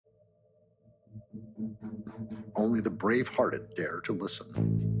Only the brave-hearted dare to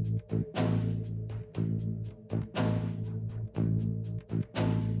listen.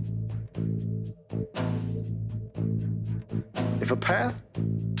 If a path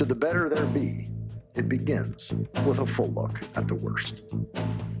to the better there be, it begins with a full look at the worst.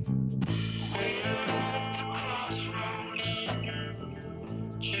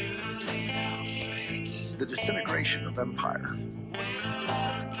 The disintegration of empire.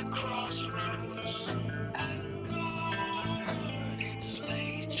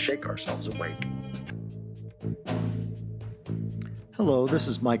 Shake ourselves awake. Hello, this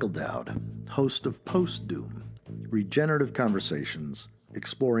is Michael Dowd, host of Post-Doom, regenerative conversations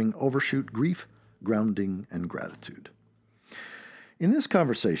exploring overshoot grief, grounding, and gratitude. In this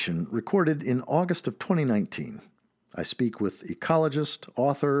conversation, recorded in August of 2019, I speak with ecologist,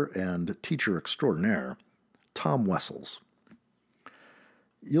 author, and teacher extraordinaire, Tom Wessels.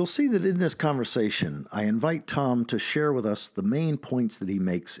 You'll see that in this conversation, I invite Tom to share with us the main points that he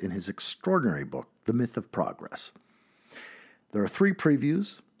makes in his extraordinary book, The Myth of Progress. There are 3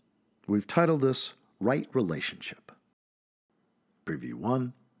 previews. We've titled this Right Relationship. Preview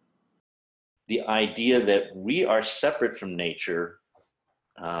 1. The idea that we are separate from nature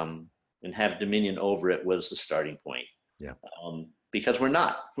and have dominion over it was the starting point. Yeah. Because we're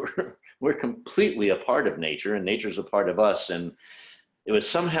not. We're completely a part of nature, and nature's a part of us. And it was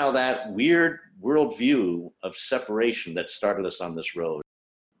somehow that weird worldview of separation that started us on this road.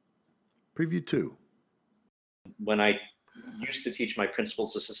 Preview 2. When I used to teach my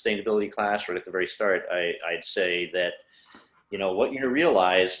principles of sustainability class, right at the very start, I'd say that, you know, what you're going to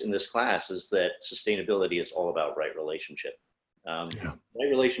realize in this class is that sustainability is all about right relationship. Right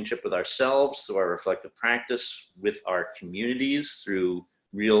relationship with ourselves through our reflective practice, with our communities through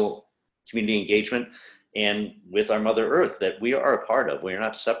real community engagement, and with our Mother Earth that we are a part of. We are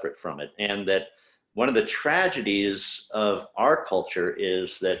not separate from it. And that one of the tragedies of our culture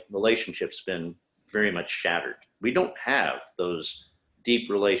is that relationships been very much shattered. We don't have those deep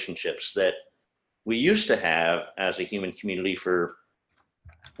relationships that we used to have as a human community for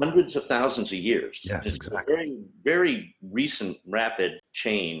hundreds of thousands of years. Yes, it's exactly. A very, very recent, rapid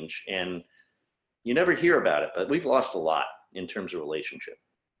change, and you never hear about it, but we've lost a lot in terms of relationship.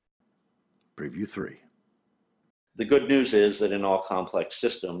 Preview 3. The good news is that in all complex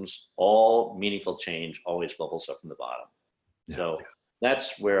systems, all meaningful change always bubbles up from the bottom. So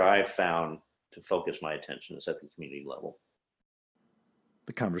that's where I've found to focus my attention, is at the community level.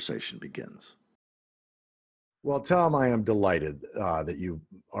 The conversation begins. Well, Tom, I am delighted that you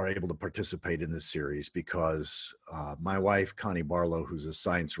are able to participate in this series because my wife, Connie Barlow, who's a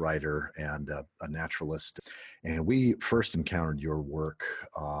science writer and a naturalist, and we first encountered your work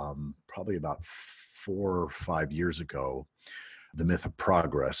probably about 4 or 5 years ago, The Myth of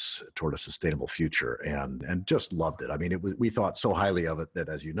Progress Toward a Sustainable Future, and just loved it. I mean, we thought so highly of it that,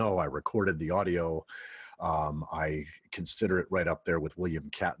 as you know, I recorded the audio. I consider it right up there with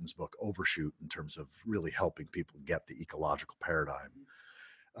William Catton's book, Overshoot, in terms of really helping people get the ecological paradigm.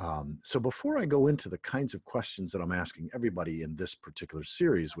 So before I go into the kinds of questions that I'm asking everybody in this particular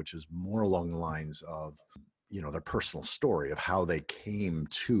series, which is more along the lines of, you know, their personal story of how they came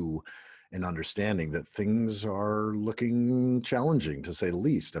to an understanding that things are looking challenging, to say the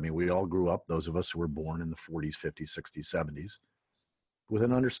least. I mean, we all grew up, those of us who were born in the 40s, 50s, 60s, 70s, with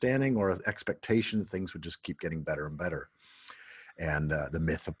an understanding or an expectation that things would just keep getting better and better. And the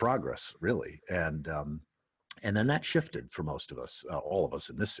myth of progress, really. And then that shifted for most of us, all of us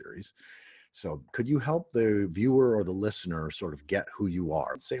in this series. So could you help the viewer or the listener sort of get who you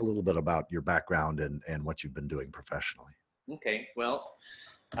are? Say a little bit about your background and what you've been doing professionally. Okay, well,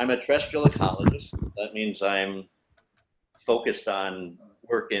 I'm a terrestrial ecologist. That means I'm focused on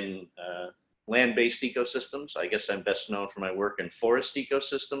work in land-based ecosystems. I guess I'm best known for my work in forest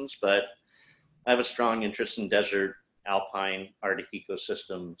ecosystems, but I have a strong interest in desert, alpine, Arctic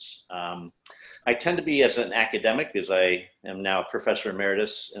ecosystems. I tend to be, as an academic, as I am now a professor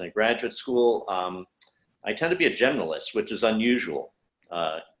emeritus in a graduate school, I tend to be a generalist, which is unusual,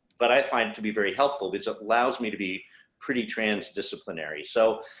 but I find it to be very helpful because it allows me to be pretty transdisciplinary.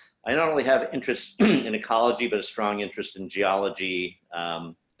 So I not only have interest in ecology, but a strong interest in geology,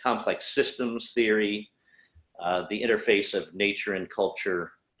 complex systems theory, the interface of nature and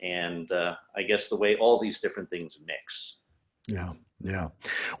culture, and I guess the way all these different things mix. Yeah.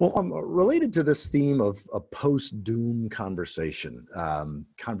 Well, related to this theme of a post-doom conversation,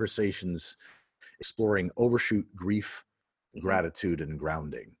 conversations exploring overshoot, grief, gratitude, and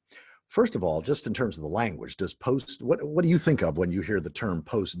grounding. First of all, just in terms of the language, what do you think of when you hear the term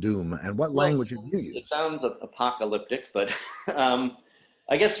post-doom, and what language do you use? It sounds apocalyptic, but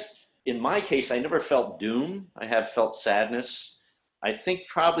I guess in my case, I never felt doom. I have felt sadness. I think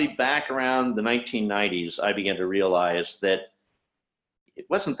probably back around the 1990s, I began to realize that it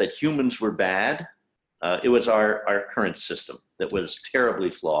wasn't that humans were bad. It was our current system that was terribly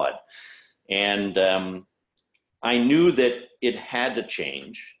flawed. And I knew that it had to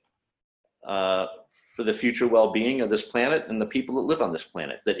change for the future well-being of this planet and the people that live on this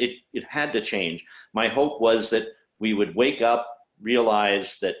planet, that it had to change. My hope was that we would wake up,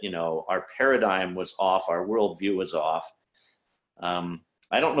 realize that, our paradigm was off, our worldview was off.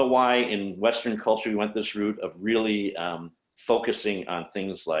 I don't know why in Western culture we went this route of really focusing on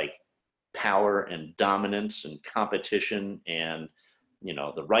things like power and dominance and competition and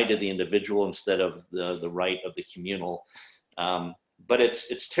the right of the individual instead of the right of the communal. But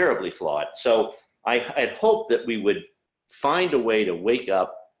it's terribly flawed. So I had hoped that we would find a way to wake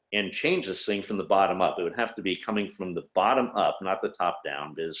up and change this thing from the bottom up. It would have to be coming from the bottom up, not the top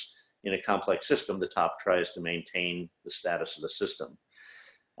down, because in a complex system, the top tries to maintain the status of the system.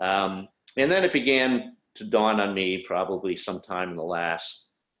 And then it began to dawn on me probably sometime in the last,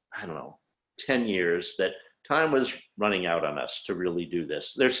 10 years, that time was running out on us to really do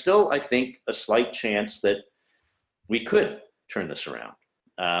this. There's still, I think, a slight chance that we could turn this around.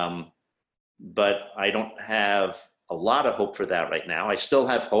 But I don't have a lot of hope for that right now. I still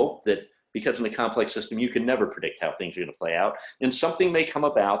have hope that because in a complex system, you can never predict how things are going to play out. And something may come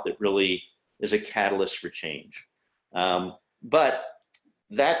about that really is a catalyst for change. But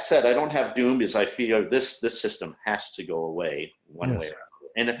that said, I don't have doom because I feel this system has to go away one way or another.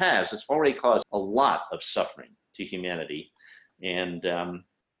 And it has. It's already caused a lot of suffering to humanity. And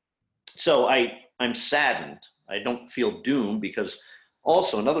so I'm saddened. I don't feel doom because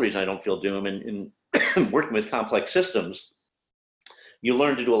also another reason I don't feel doom in working with complex systems, you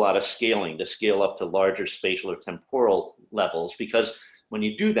learn to do a lot of scaling, to scale up to larger spatial or temporal levels, because when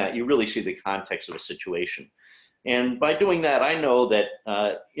you do that, you really see the context of a situation. And by doing that, I know that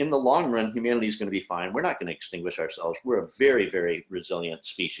in the long run, humanity is going to be fine. We're not going to extinguish ourselves. We're a very, very resilient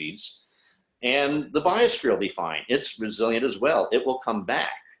species. And the biosphere will be fine. It's resilient as well. It will come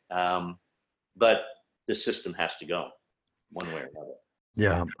back. But the system has to go one way or another.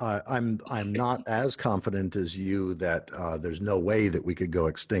 Yeah, I'm not as confident as you that there's no way that we could go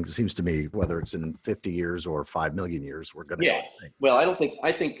extinct. It seems to me, whether it's in 50 years or 5 million years, we're going to go extinct. Well,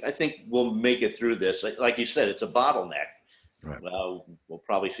 I think we'll make it through this. Like you said, it's a bottleneck. Right. We'll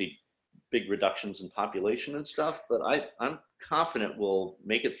probably see big reductions in population and stuff, but I'm confident we'll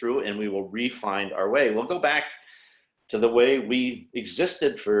make it through and we will re-find our way. We'll go back to the way we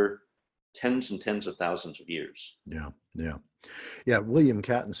existed for tens and tens of thousands of years. Yeah, William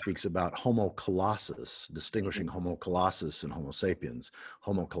Catton speaks about Homo colossus, distinguishing Homo colossus and Homo sapiens.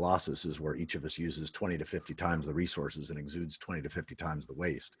 Homo colossus is where each of us uses 20 to 50 times the resources and exudes 20 to 50 times the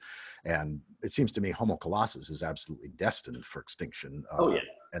waste. And it seems to me Homo colossus is absolutely destined for extinction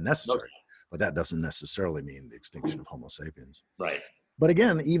and necessary. But that doesn't necessarily mean the extinction of Homo sapiens. Right. But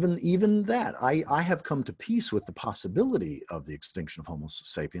again, even that, I have come to peace with the possibility of the extinction of Homo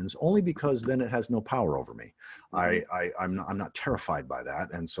sapiens only because then it has no power over me. I'm not terrified by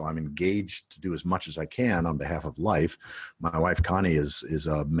that, and so I'm engaged to do as much as I can on behalf of life. My wife Connie is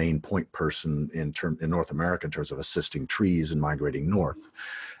a main point person in North America in terms of assisting trees and migrating north.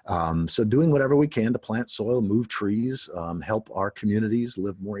 So doing whatever we can to plant soil, move trees, help our communities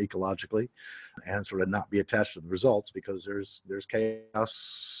live more ecologically, and sort of not be attached to the results because there's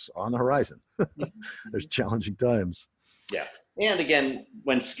chaos on the horizon. There's challenging times. Yeah. And again,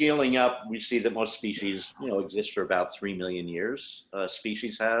 when scaling up, we see that most species, exist for about 3 million years.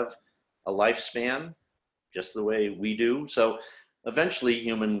 Species have a lifespan just the way we do. So eventually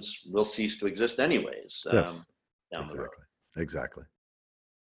humans will cease to exist anyways. Yes, down the road. Exactly.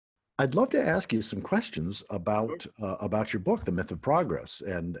 I'd love to ask you some questions about your book, The Myth of Progress,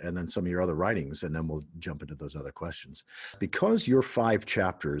 and then some of your other writings, and then we'll jump into those other questions. Because your 5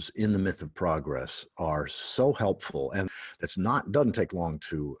 chapters in The Myth of Progress are so helpful, and doesn't take long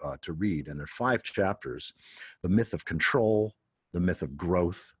to read, and they're 5 chapters: the myth of control, the myth of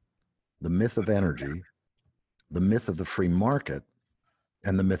growth, the myth of energy, the myth of the free market,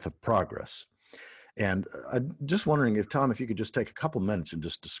 and the myth of progress. And I'm just wondering if, Tom, if you could just take a couple minutes and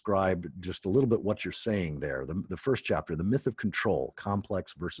just describe just a little bit what you're saying there. The first chapter, the myth of control,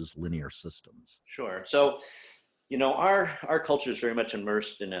 complex versus linear systems. Sure. So, our culture is very much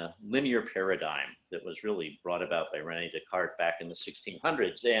immersed in a linear paradigm that was really brought about by René Descartes back in the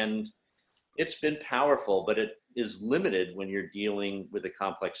 1600s. And it's been powerful, but it is limited when you're dealing with a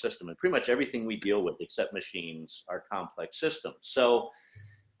complex system. And pretty much everything we deal with, except machines, are complex systems. So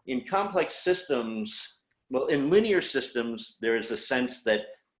in complex systems, in linear systems, there is a sense that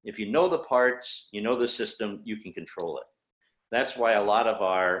If you know the parts, you know the system, you can control it. That's why a lot of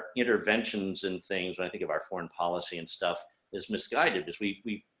our interventions and things, when I think of our foreign policy and stuff, is misguided, is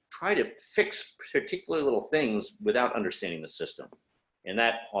we try to fix particular little things without understanding the system. And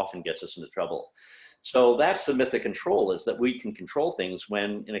that often gets us into trouble. So that's the myth of control, is that we can control things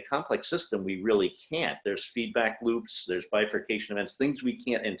when in a complex system, we really can't. There's feedback loops, there's bifurcation events, things we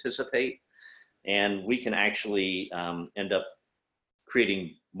can't anticipate. And we can actually end up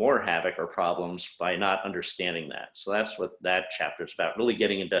creating more havoc or problems by not understanding that. So that's what that chapter is about, really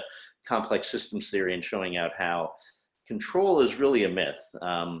getting into complex systems theory and showing out how control is really a myth.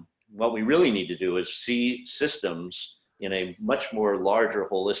 What we really need to do is see systems in a much more larger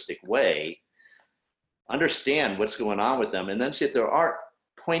holistic way, understand what's going on with them, and then see if there are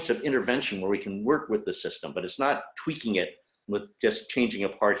points of intervention where we can work with the system, but it's not tweaking it with just changing a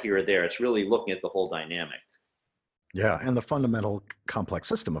part here or there. It's really looking at the whole dynamic. Yeah, and the fundamental complex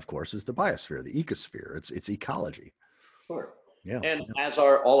system, of course, is the biosphere, the ecosphere. It's ecology. Sure. Yeah. And as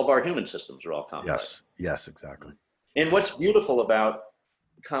are all of our human systems are all complex. Yes, exactly. And what's beautiful about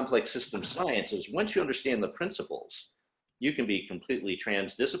complex system science is once you understand the principles, you can be completely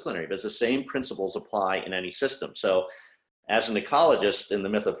transdisciplinary, because the same principles apply in any system. So as an ecologist in the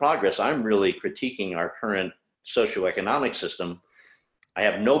myth of progress, I'm really critiquing our current socioeconomic system. I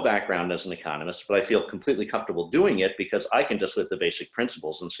have no background as an economist, but I feel completely comfortable doing it because I can just look at the basic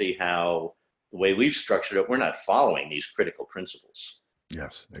principles and see how the way we've structured it, we're not following these critical principles.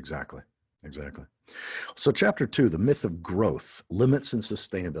 Yes, exactly. So chapter 2, the myth of growth, limits and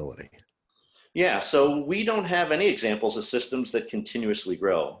sustainability. Yeah, so we don't have any examples of systems that continuously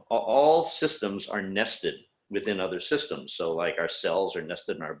grow. All systems are nested within other systems. So like our cells are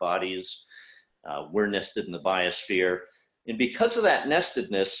nested in our bodies, we're nested in the biosphere. And because of that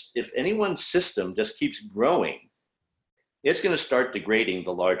nestedness, if any one system just keeps growing, it's going to start degrading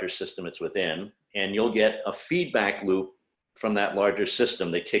the larger system it's within, and you'll get a feedback loop from that larger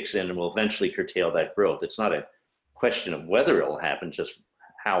system that kicks in and will eventually curtail that growth. It's not a question of whether it will happen, just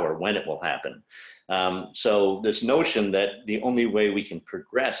how or when it will happen. So this notion that the only way we can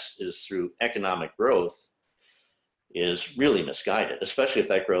progress is through economic growth is really misguided, especially if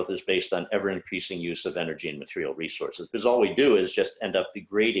that growth is based on ever-increasing use of energy and material resources, because all we do is just end up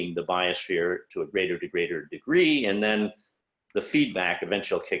degrading the biosphere to a greater degree, and then the feedback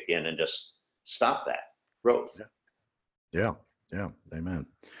eventually will kick in and just stop that growth. Yeah, amen.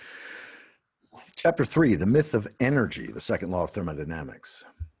 Chapter 3, the myth of energy, the second law of thermodynamics.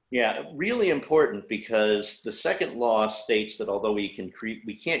 Yeah, really important, because the second law states that although we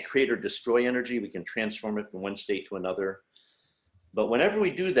can't create or destroy energy, we can transform it from one state to another. But whenever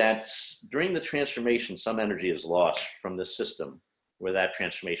we do that, during the transformation, some energy is lost from the system where that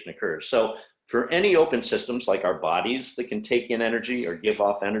transformation occurs. So for any open systems like our bodies that can take in energy or give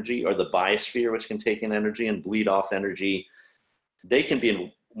off energy, or the biosphere, which can take in energy and bleed off energy, they can be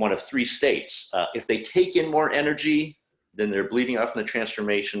in one of three states. If they take in more energy, then they're bleeding off in the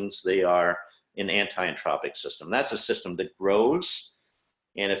transformations. They are an anti-entropic system. That's a system that grows,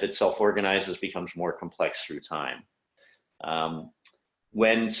 and if it self-organizes, becomes more complex through time.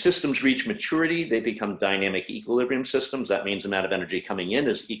 When systems reach maturity, they become dynamic equilibrium systems. That means the amount of energy coming in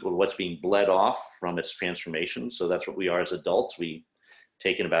is equal to what's being bled off from its transformation. So that's what we are as adults. We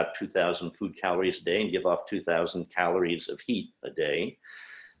take in about 2,000 food calories a day and give off 2,000 calories of heat a day.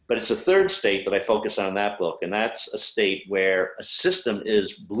 But it's a third state that I focus on in that book, and that's a state where a system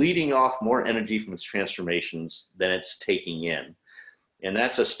is bleeding off more energy from its transformations than it's taking in. And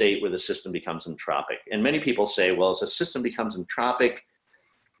that's a state where the system becomes entropic. And many people say, well, as a system becomes entropic,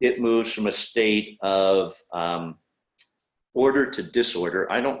 it moves from a state of order to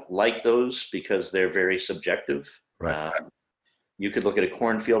disorder. I don't like those because they're very subjective. Right. You could look at a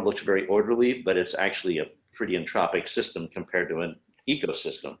cornfield, looks very orderly, but it's actually a pretty entropic system compared to an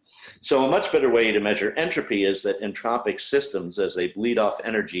ecosystem. So a much better way to measure entropy is that entropic systems, as they bleed off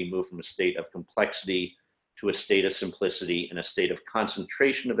energy, move from a state of complexity to a state of simplicity, and a state of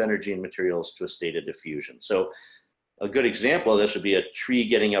concentration of energy and materials to a state of diffusion. So a good example of this would be a tree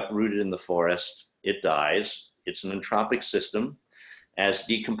getting uprooted in the forest. It dies. It's an entropic system. As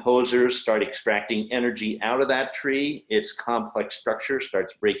decomposers start extracting energy out of that tree, its complex structure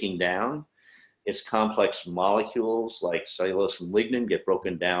starts breaking down. Its complex molecules like cellulose and lignin get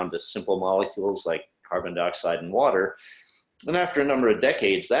broken down to simple molecules like carbon dioxide and water. And after a number of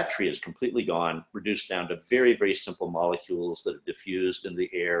decades, that tree is completely gone, reduced down to very, very simple molecules that have diffused in the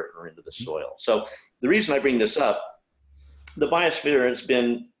air or into the soil. So the reason I bring this up, the biosphere has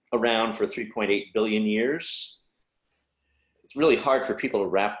been around for 3.8 billion years. it's really hard for people to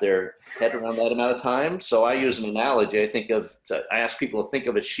wrap their head around that amount of time. So I use an analogy. I ask people to think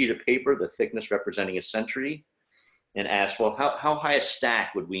of a sheet of paper, the thickness representing a century, and ask, well, how high a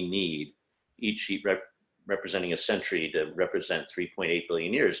stack would we need, each sheet representing a century, to represent 3.8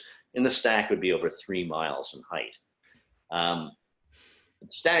 billion years? And the stack would be over 3 miles in height.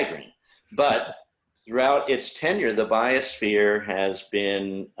 It's staggering. But throughout its tenure, the biosphere has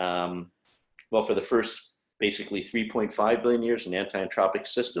been, for the first basically 3.5 billion years, an anti-entropic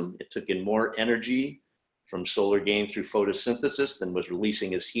system. It took in more energy from solar gain through photosynthesis than was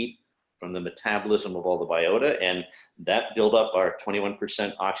releasing as heat from the metabolism of all the biota. And that built up our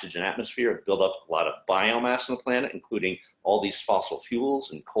 21% oxygen atmosphere. It built up a lot of biomass on the planet, including all these fossil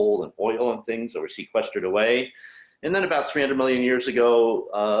fuels and coal and oil and things that were sequestered away. And then about 300 million years ago,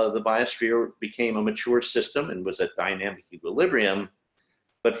 the biosphere became a mature system and was at dynamic equilibrium.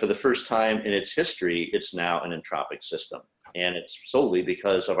 But for the first time in its history, it's now an entropic system. And it's solely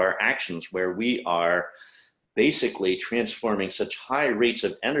because of our actions, where we are basically transforming such high rates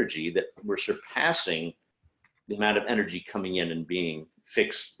of energy that we're surpassing the amount of energy coming in and being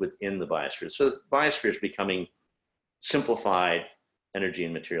fixed within the biosphere. So the biosphere is becoming simplified, energy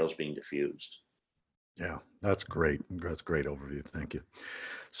and materials being diffused. Yeah, that's great. That's a great overview. Thank you.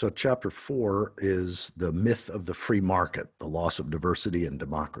 So chapter 4 is the myth of the free market, the loss of diversity and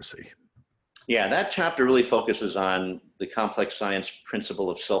democracy. Yeah, that chapter really focuses on the complex science principle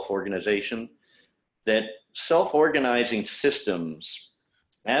of self-organization, that self-organizing systems,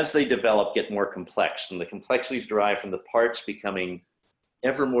 as they develop, get more complex, and the complexities derive from the parts becoming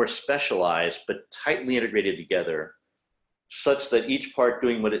ever more specialized but tightly integrated together, such that each part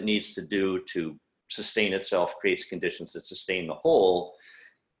doing what it needs to do to sustain itself creates conditions that sustain the whole.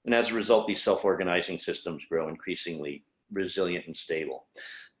 And as a result, these self-organizing systems grow increasingly resilient and stable.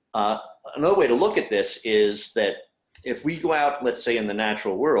 Another way to look at this is that if we go out, let's say in the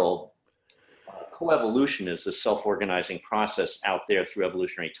natural world, coevolution is the self-organizing process out there through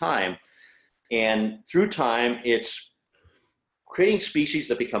evolutionary time. And through time, it's creating species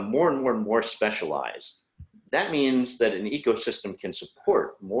that become more and more and more specialized. That means that an ecosystem can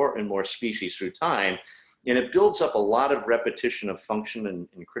support more and more species through time, and it builds up a lot of repetition of function and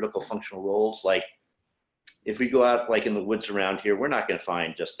critical functional roles. Like if we go out like in the woods around here, we're not going to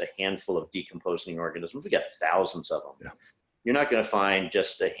find just a handful of decomposing organisms. We've got thousands of them. Yeah. You're not going to find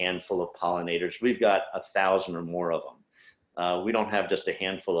just a handful of pollinators. We've got 1,000 or more of them. We don't have just a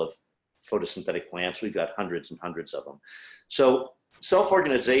handful of photosynthetic plants. We've got hundreds and hundreds of them. So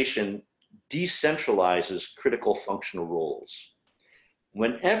self-organization decentralizes critical functional roles.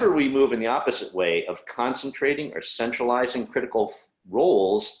 Whenever we move in the opposite way of concentrating or centralizing critical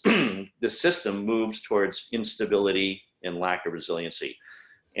roles, the system moves towards instability and lack of resiliency.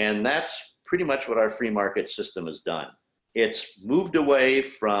 And that's pretty much what our free market system has done. It's moved away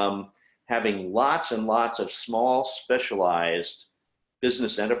from having lots and lots of small, specialized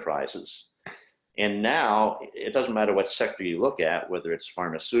business enterprises. And now it doesn't matter what sector you look at, whether it's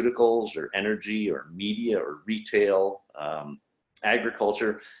pharmaceuticals or energy or media or retail,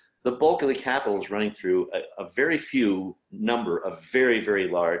 agriculture, the bulk of the capital is running through a very few number of very, very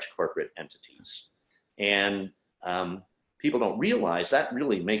large corporate entities. And people don't realize that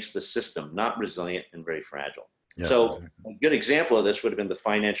really makes the system not resilient and very fragile. Yes, so exactly. A good example of this would have been the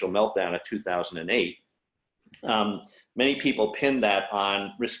financial meltdown of 2008. Many people pin that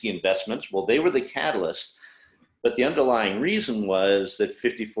on risky investments. Well, they were the catalyst, but the underlying reason was that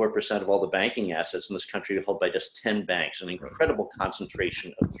 54% of all the banking assets in this country are held by just 10 banks, an incredible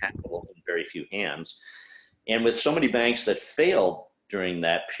concentration of capital in very few hands. And with so many banks that failed during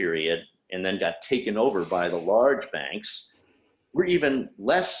that period and then got taken over by the large banks, we're even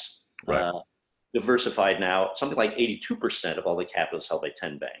less diversified now. Something like 82% of all the capital is held by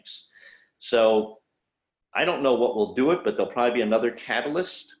 10 banks. So I don't know what will do it, but there'll probably be another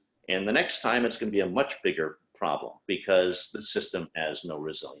catalyst. And the next time it's going to be a much bigger problem because the system has no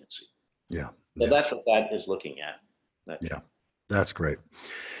resiliency. Yeah. So that's what that is looking at. Yeah, that's great.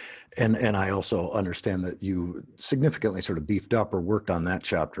 And I also understand that you significantly sort of beefed up or worked on that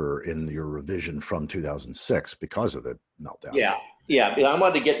chapter in your revision from 2006 because of the meltdown. Yeah. I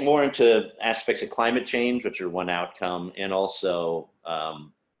wanted to get more into aspects of climate change, which are one outcome, and also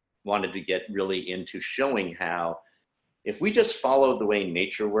wanted to get really into showing how if we just follow the way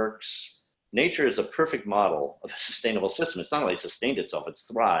nature works, nature is a perfect model of a sustainable system. It's not only sustained itself, it's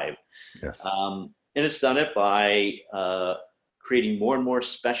thrived. Yes. And it's done it by creating more and more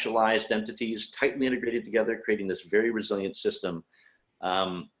specialized entities, tightly integrated together, creating this very resilient system.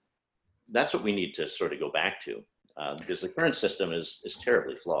 That's what we need to sort of go back to because the current system is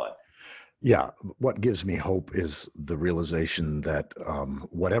terribly flawed. Yeah, what gives me hope is the realization that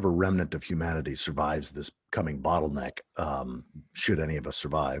whatever remnant of humanity survives this coming bottleneck, should any of us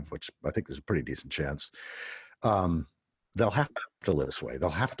survive, which I think there's a pretty decent chance, um, they'll have to live this way. They'll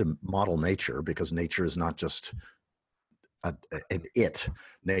have to model nature because nature is not just an it,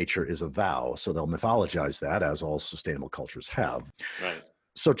 nature is a thou. So they'll mythologize that, as all sustainable cultures have. Right.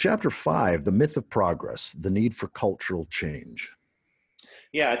 So, chapter 5, the myth of progress, the need for cultural change.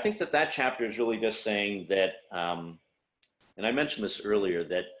 Yeah, I think that chapter is really just saying that, and I mentioned this earlier,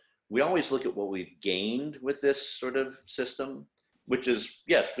 that we always look at what we've gained with this sort of system, which is,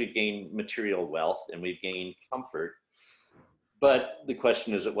 yes, we've gained material wealth and we've gained comfort, but the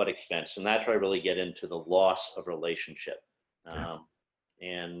question is at what expense? And that's where I really get into the loss of relationship. Yeah.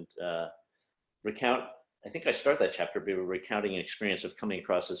 And recount, I think I start that chapter by recounting an experience of coming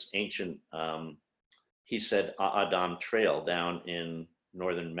across this ancient, he said, Adam Trail down in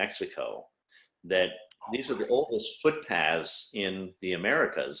northern Mexico, that these are the oldest footpaths in the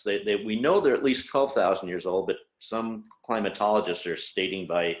Americas. We know they're at least 12,000 years old, but some climatologists are stating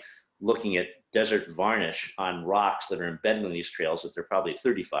by looking at desert varnish on rocks that are embedded in these trails that they're probably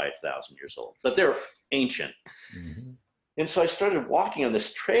 35,000 years old, but they're ancient. Mm-hmm. And so I started walking on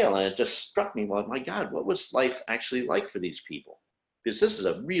this trail and it just struck me, well, my God, what was life actually like for these people? Because this is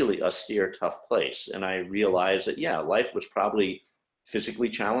a really austere, tough place. And I realized that, yeah, life was probably physically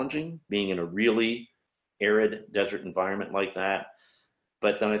challenging, being in a really arid desert environment like that.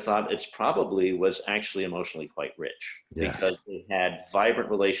 But then I thought it's probably was actually emotionally quite rich because Yes. they had vibrant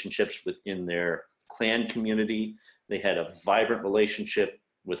relationships within their clan community. They had a vibrant relationship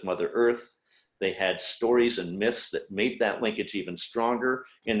with Mother Earth. They had stories and myths that made that linkage even stronger,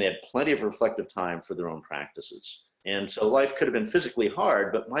 and they had plenty of reflective time for their own practices. And so life could have been physically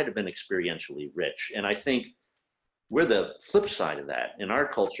hard, but might have been experientially rich. And I think we're the flip side of that. In our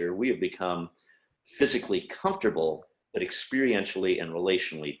culture, we have become physically comfortable, but experientially and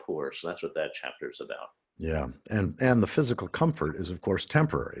relationally poor. So that's what that chapter is about. Yeah, and the physical comfort is, of course,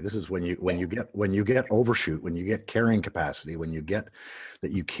 temporary. This is when you get overshoot, when you get carrying capacity, when you get that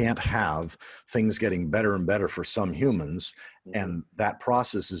you can't have things getting better and better for some humans, and that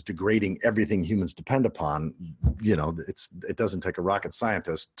process is degrading everything humans depend upon. You know, it doesn't take a rocket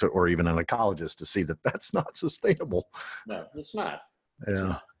scientist to, or even an ecologist to see that that's not sustainable. No, it's not.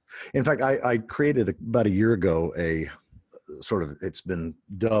 Yeah. In fact, I created about a year ago a sort of, it's been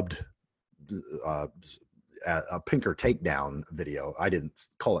dubbed a Pinker takedown video. I didn't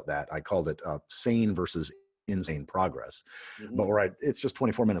call it that. I called it sane versus insane progress. But it's just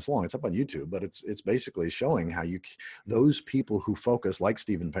 24 minutes long. It's up on YouTube, but it's basically showing how those people who focus, like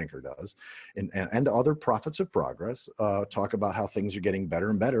Steven Pinker does, and other prophets of progress, talk about how things are getting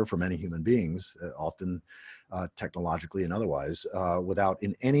better and better for many human beings, often technologically and otherwise, without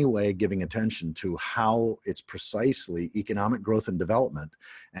in any way giving attention to how it's precisely economic growth and development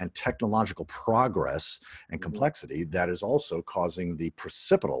and technological progress and complexity that is also causing the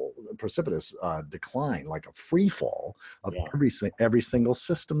precipitous decline, like a free fall of every single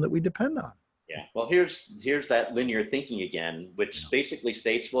system that we depend on. Yeah. Well, here's that linear thinking again, which basically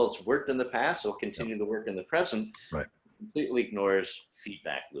states, well, it's worked in the past, so it'll continue to work in the present. Right. Completely ignores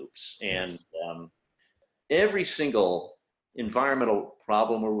feedback loops. And every single environmental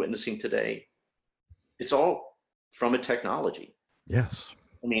problem we're witnessing today, it's all from a technology. Yes.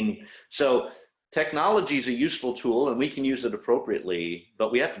 I mean, so technology is a useful tool and we can use it appropriately,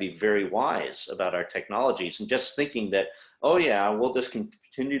 but we have to be very wise about our technologies, and just thinking that, oh yeah, we'll just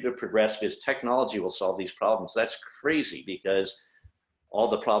continue to progress because technology will solve these problems. That's crazy, because all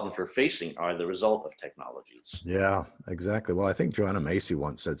the problems we're facing are the result of technologies. Yeah, exactly. Well, I think Joanna Macy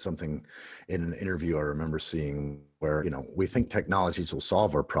once said something in an interview I remember seeing where, we think technologies will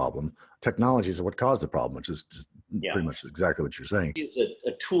solve our problem. Technologies are what caused the problem, which is just pretty much exactly what you're saying. It's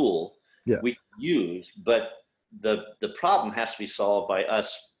a tool we can use, but the problem has to be solved by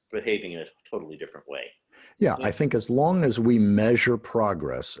us behaving in a totally different way. Yeah, I think as long as we measure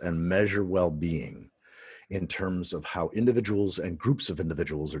progress and measure well-being in terms of how individuals and groups of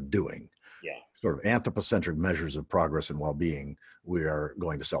individuals are doing, sort of anthropocentric measures of progress and well-being, we are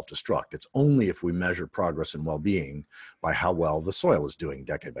going to self-destruct. It's only if we measure progress and well-being by how well the soil is doing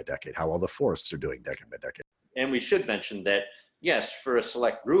decade by decade, how well the forests are doing decade by decade. And we should mention that, yes, for a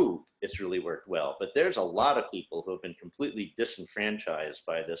select group, it's really worked well, but there's a lot of people who have been completely disenfranchised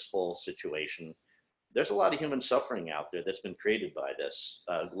by this whole situation. There's a lot of human suffering out there that's been created by this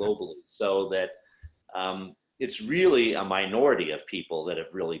globally, so that it's really a minority of people that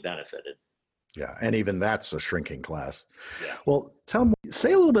have really benefited. Yeah, and even that's a shrinking class. Yeah. Well,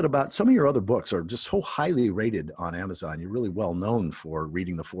 say a little bit about some of your other books are just so highly rated on Amazon. You're really well known for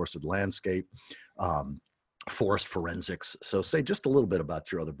reading the forested landscape, um, forest forensics. So say just a little bit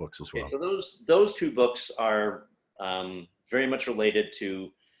about your other books as Okay, well. so those two books are very much related to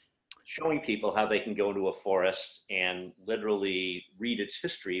showing people how they can go into a forest and literally read its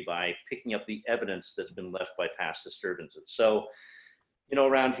history by picking up the evidence that's been left by past disturbances. So,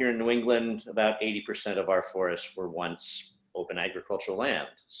 around here in New England, about 80% of our forests were once open agricultural land.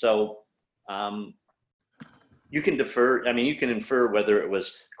 So um, you can infer whether it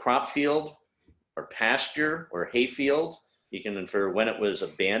was crop field or pasture or hayfield. You can infer when it was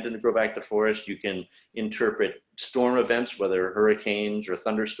abandoned to grow back to forest. You can interpret storm events, whether hurricanes or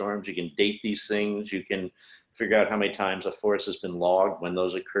thunderstorms. You can date these things. You can figure out how many times a forest has been logged, when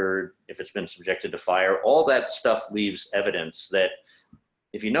those occurred, if it's been subjected to fire. All that stuff leaves evidence that,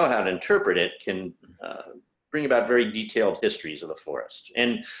 if you know how to interpret it, can bring about very detailed histories of the forest.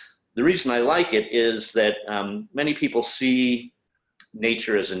 And the reason I like it is that many people see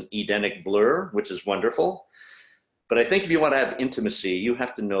nature as an Edenic blur, which is wonderful. But I think if you want to have intimacy, you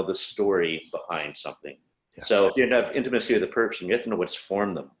have to know the story behind something. Yes. So if you have intimacy with a person, you have to know what's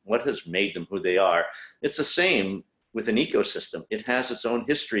formed them, what has made them who they are. It's the same with an ecosystem. It has its own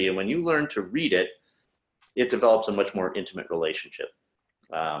history. And when you learn to read it, it develops a much more intimate relationship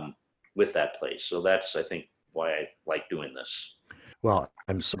with that place. So that's, I think, why I like doing this. Well,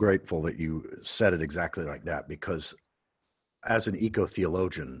 I'm so grateful that you said it exactly like that, because as an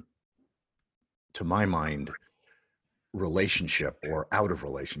eco-theologian, to my mind, relationship or out of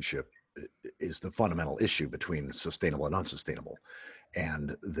relationship is the fundamental issue between sustainable and unsustainable.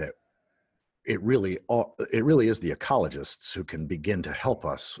 And that it really is the ecologists who can begin to help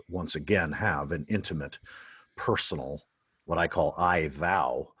us once again have an intimate, personal, what I call I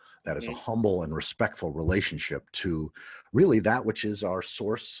thou, that is a humble and respectful relationship to really that which is our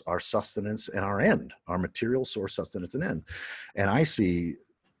source, our sustenance, and our end, our material source, sustenance, and end. And I see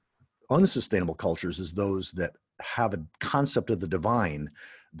unsustainable cultures as those that have a concept of the divine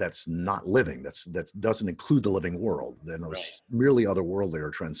that's not living, that doesn't include the living world, then those merely otherworldly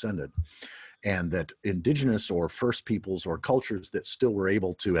or transcended. And that indigenous or first peoples or cultures that still were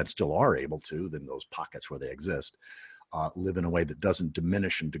able to, and still are able to, in those pockets where they exist, live in a way that doesn't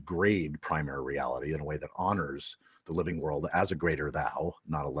diminish and degrade primary reality, in a way that honors the living world as a greater thou,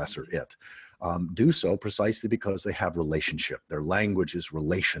 not a lesser it, do so precisely because they have relationship. Their language is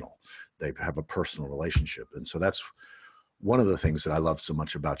relational. They have a personal relationship. And so that's one of the things that I love so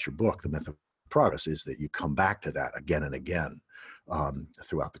much about your book, The Myth of Progress, is that you come back to that again and again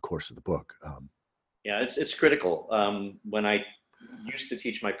throughout the course of the book. Yeah, it's critical. When I used to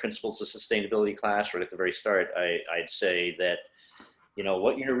teach my principles of sustainability class right at the very start, I'd say that,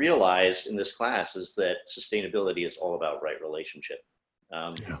 what you're going to realize in this class is that sustainability is all about right relationship.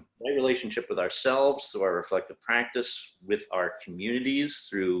 Right relationship with ourselves through our reflective practice, with our communities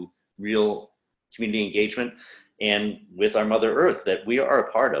through real community engagement, and with our Mother Earth that we are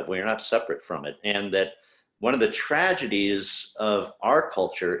a part of. We are not separate from it. And that one of the tragedies of our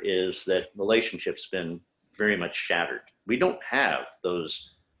culture is that relationships been very much shattered. We don't have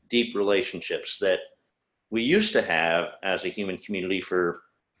those deep relationships that we used to have as a human community for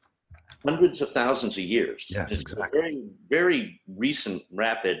hundreds of thousands of years. Yes, it's exactly. a very, very recent,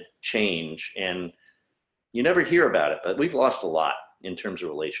 rapid change, and you never hear about it, but we've lost a lot in terms of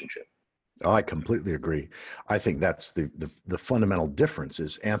relationship. Oh, I completely agree. I think that's the fundamental difference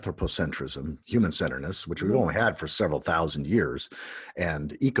is anthropocentrism, human-centeredness, which we've only had for several thousand years,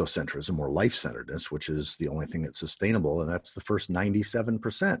 and ecocentrism or life-centeredness, which is the only thing that's sustainable, and that's the first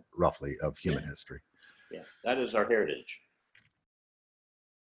 97% roughly of human history. Yeah, that is our heritage.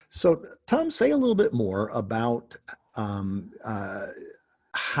 So, Tom, say a little bit more about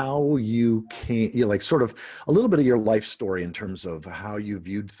how you came, like sort of a little bit of your life story in terms of how you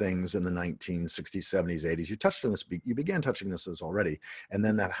viewed things in the 1960s, 70s, 80s. You touched on this, you began touching this already, and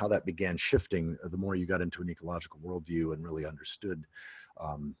then how that began shifting the more you got into an ecological worldview and really understood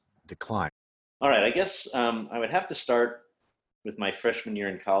decline. All right, I guess I would have to start with my freshman year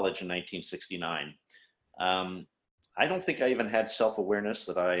in college in 1969. I don't think I even had self-awareness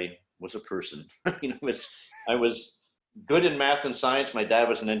that I was a person. I was good in math and science. My dad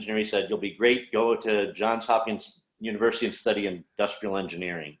was an engineer. He said, "You'll be great. Go to Johns Hopkins University and study industrial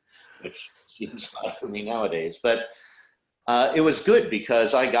engineering," which seems odd for me nowadays. But it was good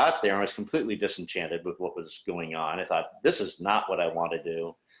because I got there and I was completely disenchanted with what was going on. I thought, this is not what I want to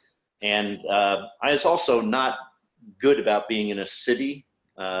do. And I was also not good about being in a city,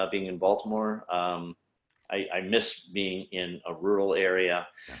 being in Baltimore. I miss being in a rural area.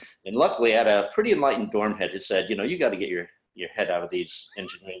 And luckily I had a pretty enlightened dorm head who said, you got to get your head out of these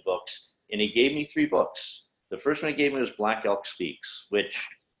engineering books. And he gave me 3 books. The first one he gave me was Black Elk Speaks, which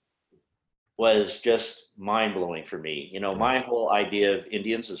was just mind-blowing for me. My whole idea of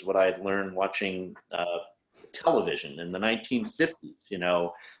Indians is what I had learned watching television in the 1950s,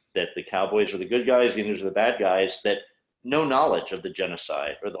 that the cowboys were the good guys, the Indians were the bad guys, that no knowledge of the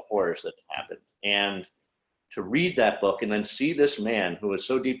genocide or the horrors that happened. And to read that book and then see this man who was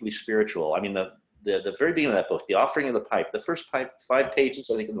so deeply spiritual. I mean, the very beginning of that book, The Offering of the Pipe, the first 5 pages,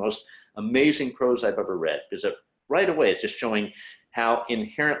 I think, are the most amazing prose I've ever read, because right away it's just showing how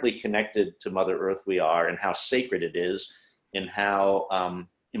inherently connected to Mother Earth we are, and how sacred it is, and how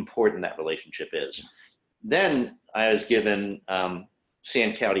important that relationship is. Then I was given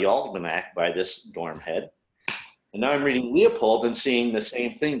Sand County Almanac by this dorm head, and now I'm reading Leopold and seeing the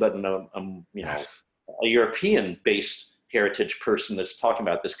same thing, but in a European-based heritage person that's talking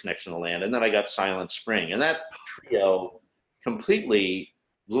about this connection to land. And then I got Silent Spring, and that trio completely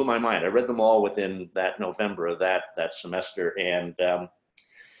blew my mind. I read them all within that November of that semester, and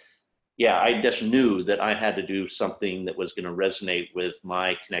I just knew that I had to do something that was going to resonate with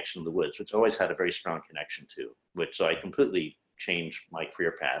my connection to the woods, which I always had a very strong connection to. So I completely changed my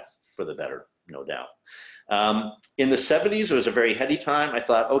career path for the better, no doubt. In the 70s, it was a very heady time. I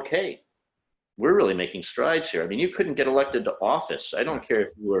thought, okay, we're really making strides here. I mean, you couldn't get elected to office. I don't care if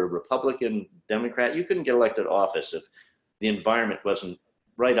you were Republican, Democrat, you couldn't get elected to office if the environment wasn't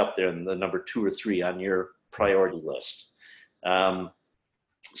right up there in the number 2 or 3 on your priority list.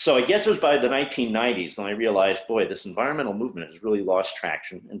 So I guess it was by the 1990s when I realized, boy, this environmental movement has really lost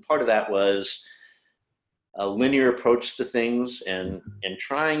traction. And part of that was a linear approach to things, and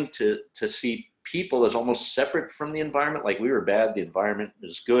trying to see people as almost separate from the environment, like we were bad, the environment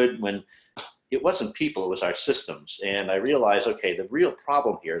is good, when it wasn't people, it was our systems. And I realized, okay, the real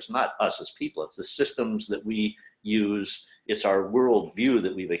problem here is not us as people, it's the systems that we use, it's our worldview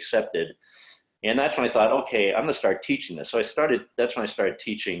that we've accepted. And that's when I thought, okay, I'm gonna start teaching this. So that's when I started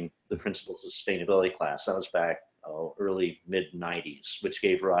teaching the Principles of Sustainability class. That was back early, mid-90s, which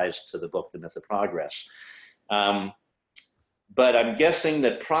gave rise to the book, The Myth of Progress. But I'm guessing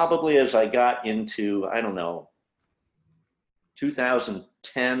that probably as I got into,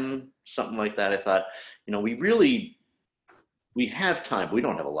 2010, something like that, I thought, we have time, but we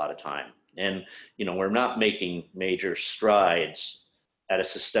don't have a lot of time. And, we're not making major strides at a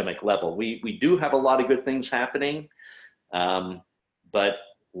systemic level. We do have a lot of good things happening, but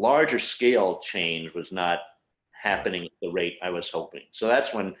larger scale change was not happening at the rate I was hoping. So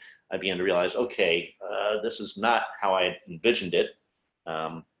that's when I began to realize, okay, this is not how I envisioned it.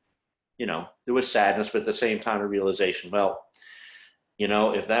 There was sadness, but at the same time a realization, well,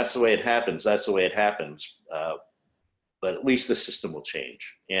 if that's the way it happens, that's the way it happens. But at least the system will change,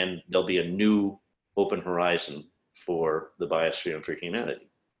 and there'll be a new open horizon for the biosphere and for humanity.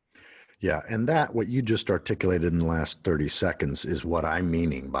 Yeah, and what you just articulated in the last 30 seconds is what I'm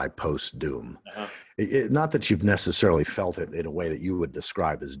meaning by post-doom. Not that you've necessarily felt it in a way that you would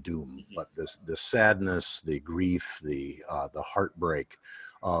describe as doom, but the sadness, the grief, the heartbreak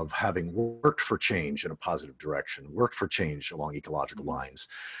of having worked for change in a positive direction, worked for change along ecological lines,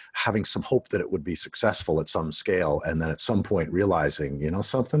 having some hope that it would be successful at some scale, and then at some point realizing,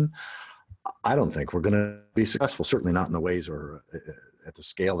 something, I don't think we're going to be successful, certainly not in the ways or at the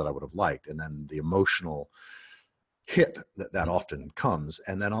scale that I would have liked. And then the emotional hit that often comes,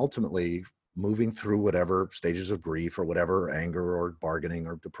 and then ultimately moving through whatever stages of grief or whatever, anger or bargaining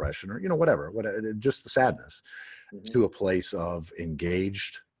or depression or, whatever, just the sadness, to a place of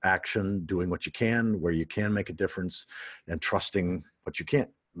engaged action, doing what you can, where you can make a difference, and trusting what you can't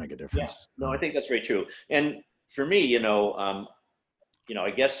make a difference. Yeah. No, I think that's very true. And for me, I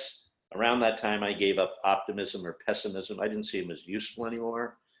guess around that time I gave up optimism or pessimism. I didn't see them as useful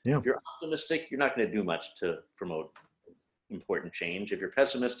anymore. Yeah. If you're optimistic, you're not going to do much to promote important change. If you're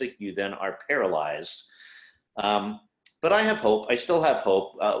pessimistic, you then are paralyzed. But I have hope. I still have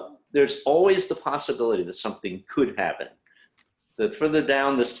hope. There's always the possibility that something could happen. The further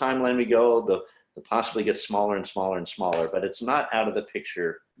down this timeline we go, the possibility gets smaller and smaller and smaller, but it's not out of the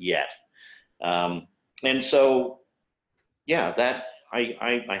picture yet. And so, yeah, that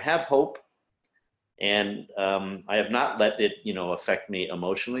I have hope, and I have not let it, affect me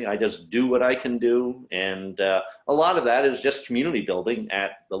emotionally. I just do what I can do, and a lot of that is just community building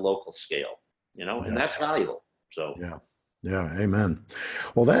at the local scale, and that's valuable. So yeah, amen.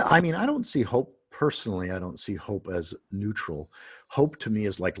 Well, I don't see hope personally, I don't see hope as neutral. Hope to me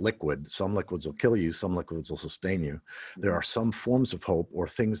is like liquid. Some liquids will kill you, some liquids will sustain you. There are some forms of hope or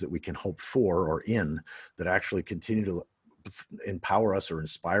things that we can hope for or in that actually continue to empower us or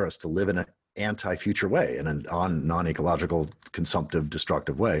inspire us to live in an anti-future way, in a non-ecological, consumptive,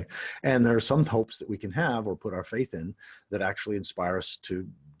 destructive way. And there are some hopes that we can have or put our faith in that actually inspire us to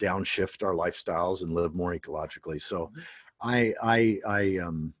downshift our lifestyles and live more ecologically. So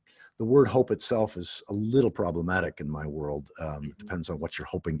the word hope itself is a little problematic in my world. It depends on what you're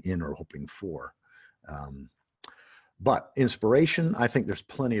hoping in or hoping for. But inspiration, I think there's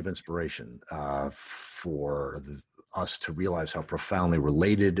plenty of inspiration for us to realize how profoundly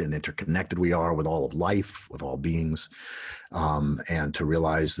related and interconnected we are with all of life, with all beings, and to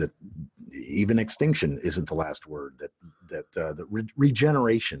realize that even extinction isn't the last word, that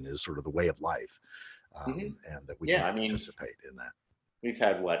regeneration is sort of the way of life, and that we can participate in that. We've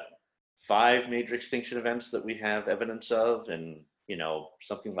had, 5 major extinction events that we have evidence of, and,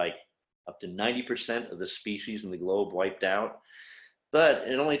 something like up to 90% of the species in the globe wiped out. But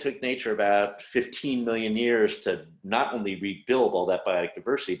it only took nature about 15 million years to not only rebuild all that biotic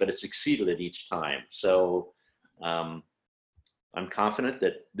diversity, but it succeeded it each time. So I'm confident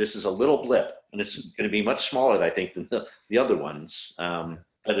that this is a little blip, and it's going to be much smaller, I think, than the other ones.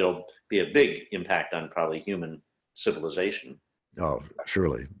 But it'll be a big impact on probably human civilization. Oh,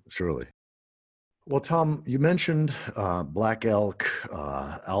 surely. Well, Tom, you mentioned Black Elk,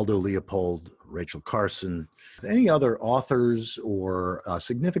 Aldo Leopold, Rachel Carson. Any other authors or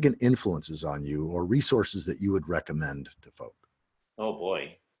significant influences on you or resources that you would recommend to folk? Oh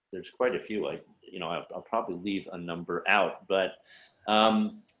boy, there's quite a few. I'll probably leave a number out, but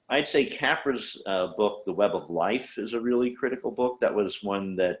I'd say Capra's book, The Web of Life, is a really critical book. That was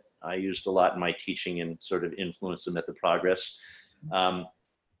one that I used a lot in my teaching and sort of influenced the method progress.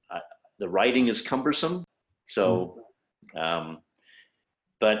 The writing is cumbersome, so,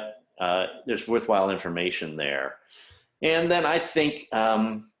 but there's worthwhile information there. And then I think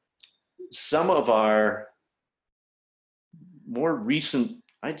some of our more recent,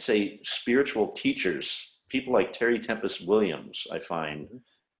 I'd say, spiritual teachers, people like Terry Tempest Williams, I find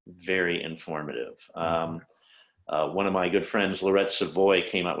very informative. One of my good friends, Lorette Savoy,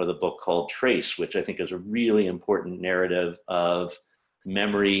 came out with a book called Trace, which I think is a really important narrative of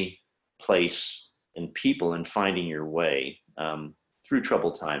memory, place, and people, and finding your way through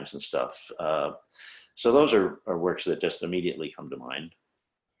troubled times and stuff. So those are works that just immediately come to mind.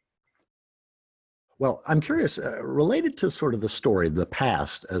 Well, I'm curious, related to sort of the story, the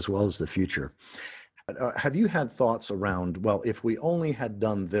past as well as the future, have you had thoughts around, well, if we only had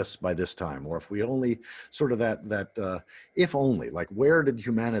done this by this time, or if we only sort of that if only, like where did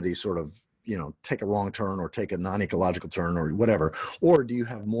humanity sort of, take a wrong turn or take a non-ecological turn or whatever? Or do you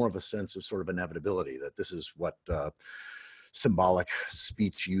have more of a sense of sort of inevitability that this is what symbolic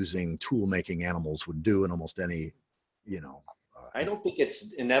speech using tool making animals would do in almost any, I don't think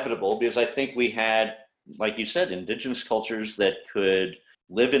it's inevitable, because I think we had, like you said, indigenous cultures that could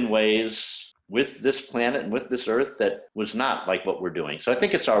live in ways with this planet and with this earth that was not like what we're doing. So I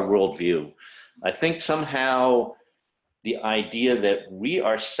think it's our worldview. I think somehow the idea that we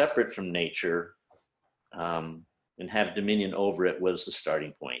are separate from nature and have dominion over it was the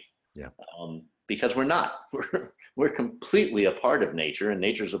starting point. Yeah. Because we're not. We're completely a part of nature, and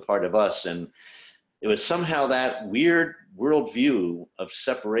nature's a part of us. And it was somehow that weird worldview of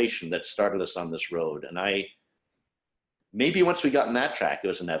separation that started us on this road. And maybe once we got in that track, it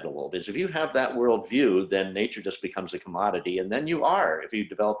was inevitable. Because if you have that worldview, then nature just becomes a commodity. And then if you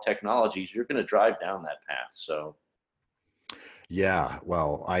develop technologies, you're going to drive down that path. So. Yeah,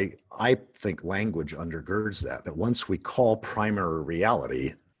 well, I think language undergirds that once we call primary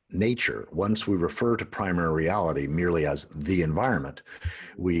reality nature, once we refer to primary reality merely as the environment,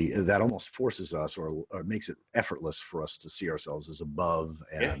 that almost forces us or makes it effortless for us to see ourselves as above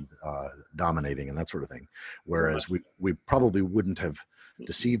and dominating and that sort of thing. Whereas we probably wouldn't have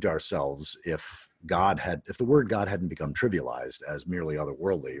deceived ourselves if the word God hadn't become trivialized as merely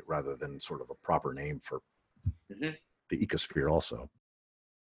otherworldly rather than sort of a proper name for the ecosphere also.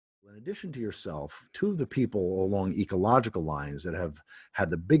 In addition to yourself, two of the people along ecological lines that have had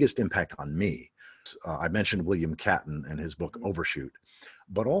the biggest impact on me, I mentioned William Catton and his book Overshoot,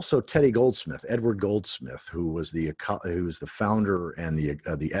 but also Edward Goldsmith, who was the founder and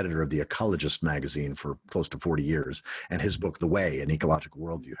the editor of the Ecologist magazine for close to 40 years, and his book The Way, An Ecological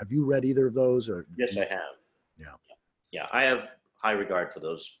Worldview. Have you read either of those? Yes, I have. Yeah, I have high regard for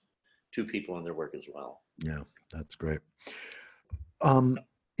those two people and their work as well. Yeah, that's great.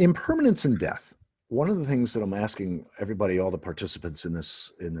 Impermanence and death. one of the things that I'm asking everybody, all the participants in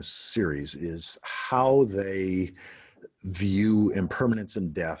this series, is how they view impermanence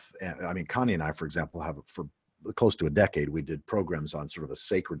and death. And I mean, Connie and I, for example, have for close to a decade, we did programs on sort of a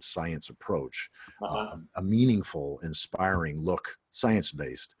sacred science approach, a meaningful, inspiring look,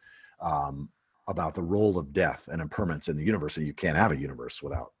 science-based, about the role of death and impermanence in the universe. And you can't have a universe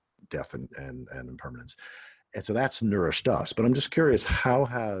without death and impermanence. And so that's nourished us. But I'm just curious, how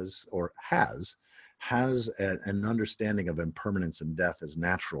has an understanding of impermanence and death as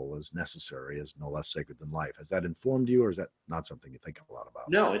natural, as necessary, as no less sacred than life, has that informed you, or is that not something you think a lot about?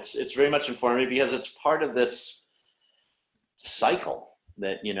 No, it's very much informed me because it's part of this cycle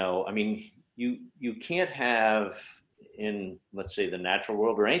that, I mean, you can't have in, let's say, the natural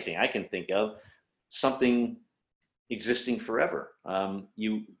world or anything I can think of, something existing forever.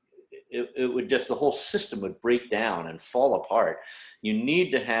 It would just, the whole system would break down and fall apart. You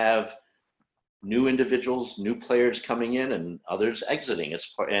need to have new individuals, new players coming in and others exiting.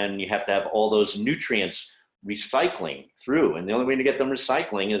 And you have to have all those nutrients recycling through. And the only way to get them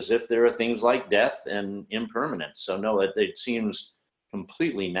recycling is if there are things like death and impermanence. So no, it seems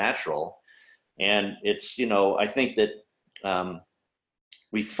completely natural. And it's, I think that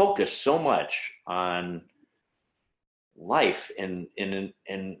we focus so much on life and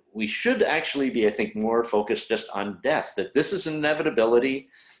we should actually be, I think, more focused just on death, that this is an inevitability.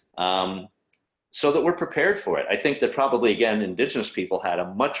 So that we're prepared for it. I think that probably, again, indigenous people had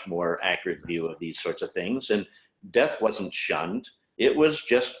a much more accurate view of these sorts of things, and death wasn't shunned. It was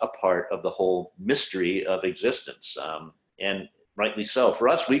just a part of the whole mystery of existence, and rightly so. For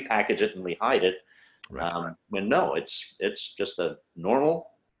us, we package it and we hide it, when no, it's just a normal,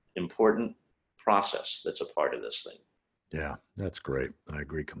 important process that's a part of this thing. Yeah, that's great. I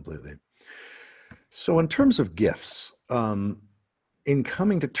agree completely. So in terms of gifts, in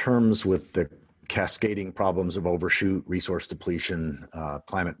coming to terms with the cascading problems of overshoot, resource depletion,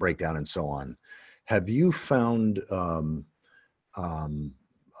 climate breakdown, and so on, have you found a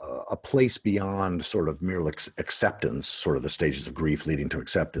place beyond sort of mere acceptance, sort of the stages of grief leading to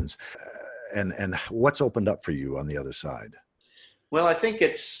acceptance, and what's opened up for you on the other side? Well, I think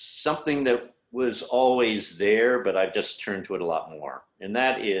it's something that was always there, but I've just turned to it a lot more. And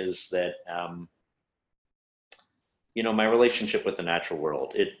that is that, my relationship with the natural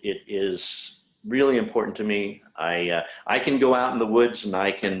world, it is really important to me. I can go out in the woods and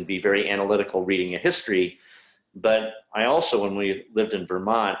I can be very analytical reading a history, but I also, when we lived in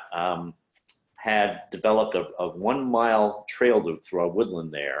Vermont, had developed a 1 mile trail loop through our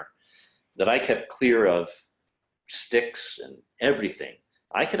woodland there that I kept clear of sticks and everything.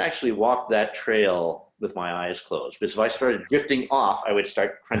 I could actually walk that trail with my eyes closed, because if I started drifting off, I would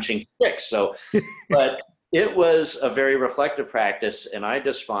start crunching sticks. So, but it was a very reflective practice. And I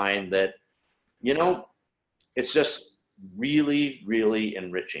just find that, it's just really, really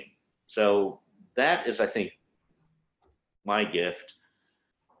enriching. So that is, I think, my gift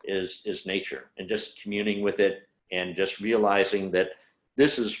is nature, and just communing with it and just realizing that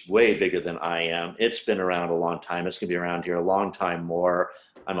this is way bigger than I am. It's been around a long time. It's gonna be around here a long time more.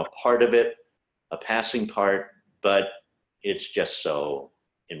 I'm a part of it, a passing part, but it's just so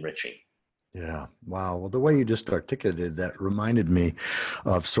enriching. Yeah. Wow. Well, the way you just articulated that reminded me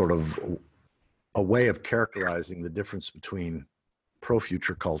of sort of a way of characterizing the difference between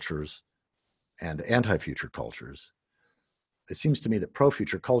pro-future cultures and anti-future cultures. It seems to me that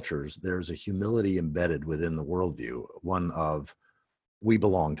pro-future cultures, there's a humility embedded within the worldview, one of we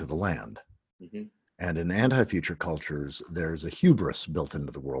belong to the land. Mm-hmm. And in anti-future cultures, there's a hubris built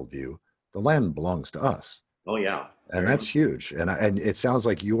into the worldview. The land belongs to us. Oh, yeah. And that's huge. And it sounds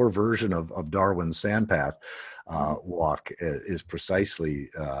like your version of Darwin's sandpath walk is precisely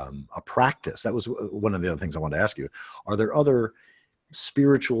a practice. That was one of the other things I wanted to ask you. Are there other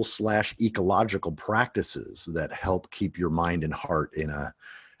spiritual / ecological practices that help keep your mind and heart in a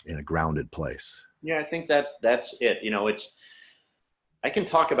grounded place? Yeah, I think that's it. I can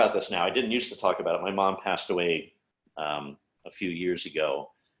talk about this now. I didn't used to talk about it. My mom passed away a few years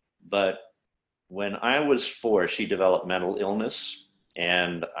ago, but when I was 4, she developed mental illness,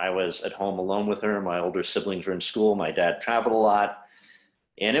 and I was at home alone with her. My older siblings were in school. My dad traveled a lot,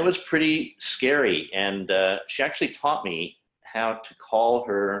 and it was pretty scary. And she actually taught me how to call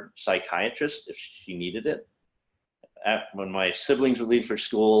her psychiatrist if she needed it. When my siblings would leave for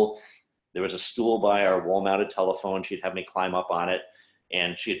school, there was a stool by our wall-mounted telephone. She'd have me climb up on it,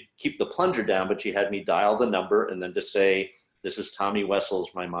 and she'd keep the plunger down, but she had me dial the number and then just say, "This is Tommy Wessels.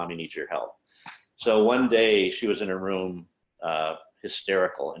 My mommy needs your help." So one day she was in her room,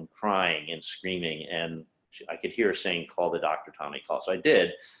 hysterical and crying and screaming, and I could hear her saying, "Call the doctor, Tommy, call." So I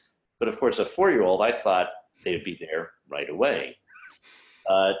did. But of course, a 4-year-old, I thought they'd be there right away.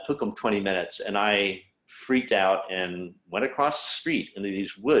 It took them 20 minutes, and I freaked out and went across the street into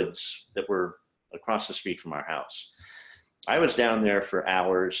these woods that were across the street from our house. I was down there for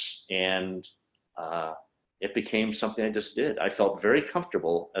hours, and it became something I just did. I felt very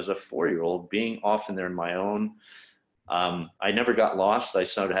comfortable as a 4-year-old being off in there on my own. I never got lost. I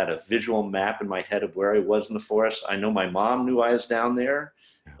sort of had a visual map in my head of where I was in the forest. I know my mom knew I was down there,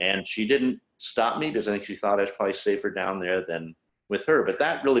 and she didn't stop me because I think she thought I was probably safer down there than with her. But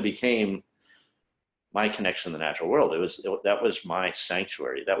that really became my connection to the natural world. That was my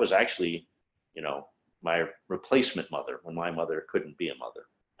sanctuary. That was actually, my replacement mother when my mother couldn't be a mother.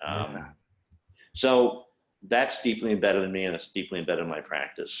 So that's deeply embedded in me, and it's deeply embedded in my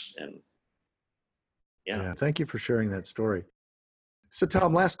practice. And yeah, thank you for sharing that story. So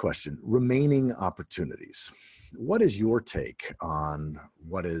Tom, last question, remaining opportunities. What is your take on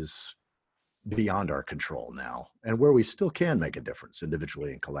what is beyond our control now and where we still can make a difference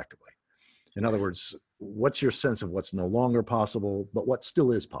individually and collectively? In other words, what's your sense of what's no longer possible, but what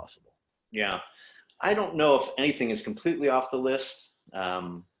still is possible? Yeah, I don't know if anything is completely off the list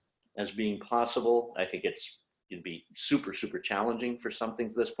as being possible. I think it'd be super, super challenging for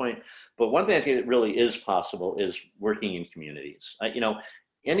something to this point. But one thing I think that really is possible is working in communities.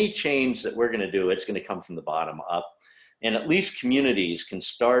 Any change that we're going to do, it's going to come from the bottom up. And at least communities can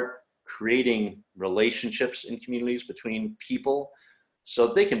start creating relationships in communities between people so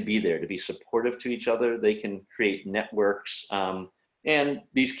they can be there to be supportive to each other. They can create networks. And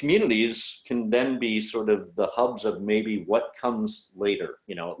these communities can then be sort of the hubs of maybe what comes later,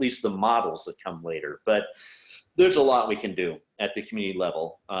 at least the models that come later. But there's a lot we can do at the community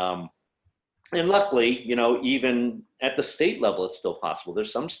level. And luckily, even at the state level, it's still possible.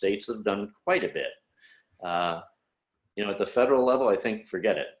 There's some states that have done quite a bit. At the federal level, I think,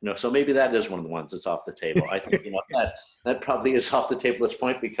 forget it. So maybe that is one of the ones that's off the table. I think, that probably is off the table at this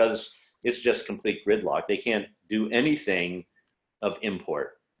point because it's just complete gridlock. They can't do anything of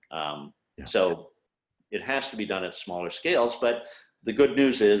import. So it has to be done at smaller scales. But the good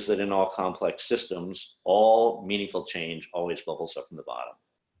news is that in all complex systems, all meaningful change always bubbles up from the bottom.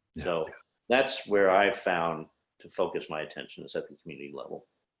 So that's where I've found to focus my attention is at the community level.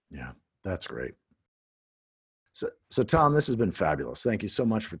 Yeah, that's great. So Tom, this has been fabulous. Thank you so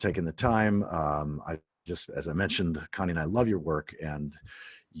much for taking the time. As I mentioned, Connie and I love your work, and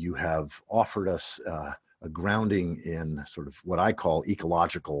you have offered us a grounding in sort of what I call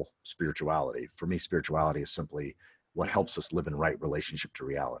ecological spirituality. For me, spirituality is simply what helps us live in right relationship to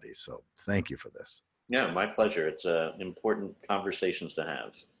reality. So thank you for this. Yeah, my pleasure. It's important conversations to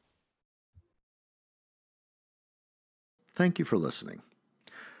have. Thank you for listening.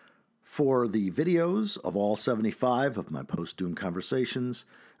 For the videos of all 75 of my post-Doom conversations,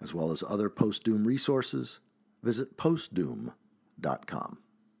 as well as other post-Doom resources, visit postdoom.com.